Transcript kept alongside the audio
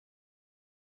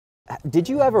Did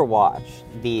you ever watch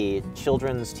the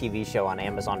children's TV show on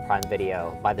Amazon Prime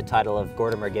Video by the title of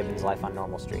Gordimer Gibbon's Life on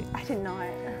Normal Street? I did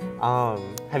not.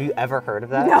 Have you ever heard of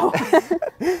that? No.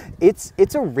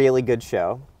 It's a really good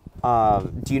show.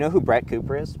 Do you know who Brett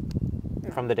Cooper is?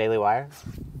 From the Daily Wire?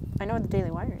 I know what the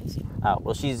Daily Wire is. Oh,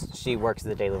 well, she works at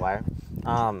the Daily Wire.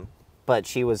 But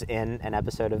she was in an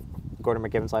episode of Gordimer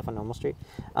Gibbon's Life on Normal Street.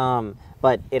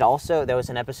 But it also, there was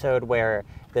an episode where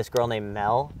this girl named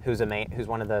Mel, who's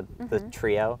one of the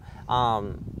trio,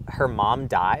 her mom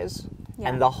dies,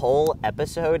 and the whole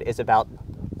episode is about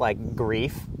like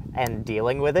grief and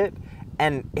dealing with it,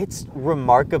 and it's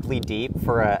remarkably deep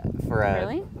for a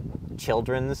Really?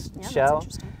 children's Yeah, show.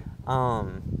 that's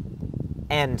interesting.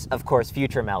 And of course,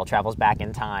 future Mel travels back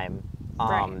in time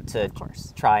Right, to of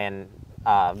course. try and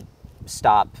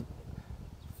stop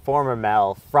former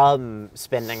Mel from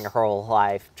spending her whole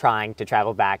life trying to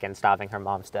travel back and stopping her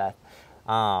mom's death.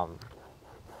 But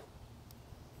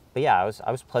yeah,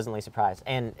 I was pleasantly surprised.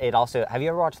 And it also, have you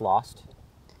ever watched Lost?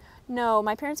 No,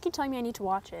 my parents keep telling me I need to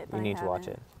watch it. But You I need to watch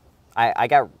haven't.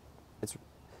 it.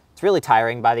 It's really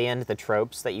tiring by the end, the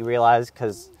tropes that you realize,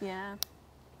 because Yeah.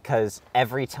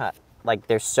 every time, like,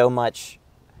 there's so many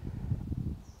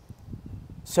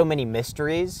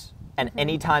mysteries, and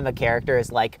anytime a character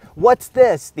is like, what's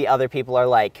this? The other people are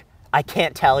like, I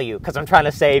can't tell you because I'm trying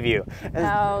to save you.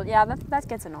 Oh, yeah, that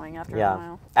gets annoying after a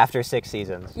while. After 6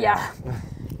 seasons. Yeah.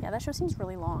 Yeah, that show seems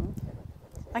really long.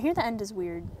 I hear the end is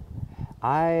weird.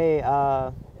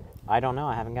 I don't know.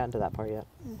 I haven't gotten to that part yet.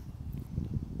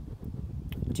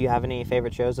 Do you have any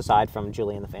favorite shows aside from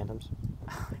Julie and the Phantoms?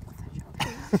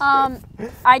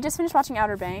 I just finished watching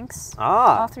Outer Banks,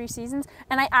 all 3 seasons,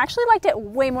 and I actually liked it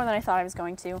way more than I thought I was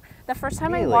going to. The first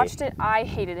time I watched it, I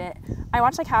hated it. I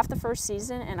watched like half the first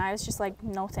season, and I was just like,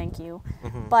 no thank you.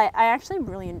 But I actually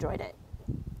really enjoyed it.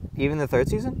 Even the 3rd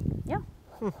season? Yeah.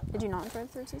 Did you not enjoy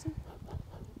the 3rd season?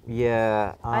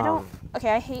 Yeah. I don't.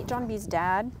 Okay, I hate John B's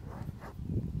dad.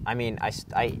 I mean,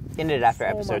 I ended after So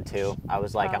episode much. 2. I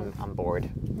was like, I'm bored.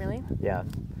 Really? Yeah.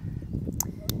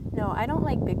 No, I don't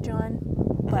like Big John,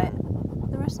 but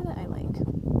the rest of it I like.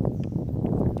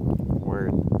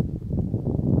 Word.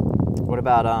 What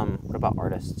about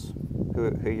artists? Who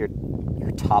are your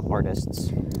top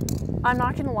artists? I'm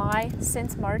not gonna lie,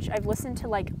 since March, I've listened to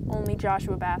like only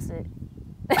Joshua Bassett.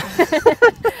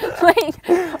 Like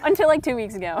until like 2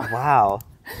 weeks ago. Wow.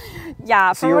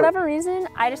 Yeah, So for whatever reason,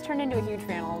 I just turned into a huge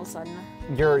fan all of a sudden.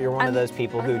 You're one of those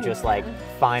people who just like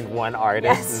find one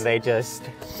artist Yes. and they just.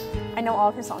 I know all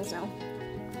of his songs now.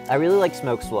 I really like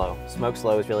Smoke Slow. Smoke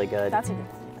Slow is really good. That's a good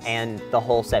one. And the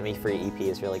whole Set Me Free EP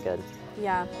is really good.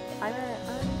 Yeah, I'm a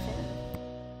fan.